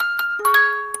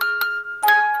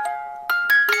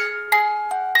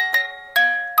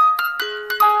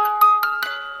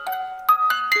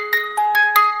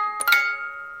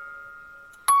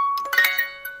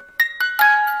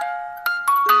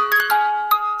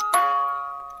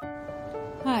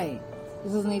Hi,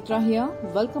 this is Netra here.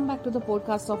 Welcome back to the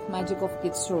podcast of Magic of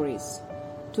Kids Stories.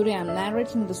 Today I'm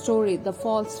narrating the story The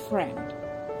False Friend.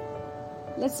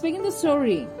 Let's begin the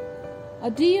story. A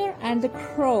deer and the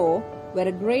crow were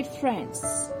great friends.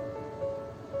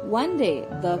 One day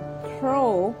the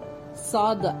crow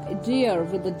saw the deer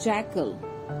with the jackal.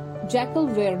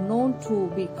 Jackals were known to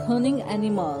be cunning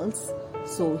animals,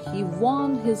 so he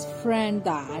warned his friend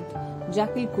that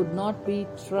jackal could not be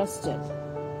trusted.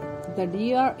 The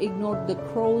deer ignored the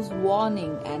crow's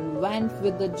warning and went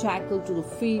with the jackal to the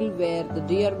field where the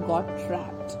deer got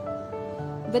trapped.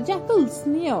 The jackal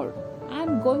sneered,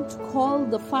 "I'm going to call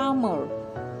the farmer.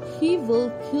 He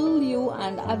will kill you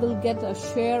and I will get a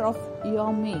share of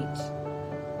your meat."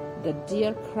 The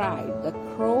deer cried. The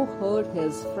crow heard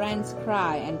his friend's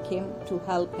cry and came to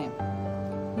help him.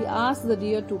 He asked the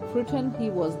deer to pretend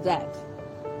he was dead.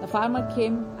 The farmer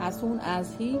came as soon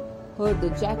as he heard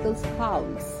the jackal's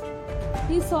howls.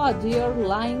 He saw a deer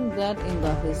lying dead in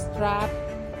his trap.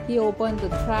 He opened the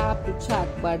trap to check,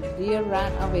 but the deer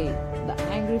ran away. The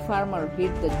angry farmer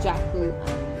hit the jackal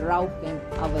and drove him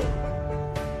away.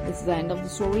 This is the end of the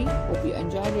story. Hope you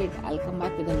enjoyed it. I'll come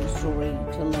back with a new story.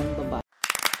 Till then, bye-bye.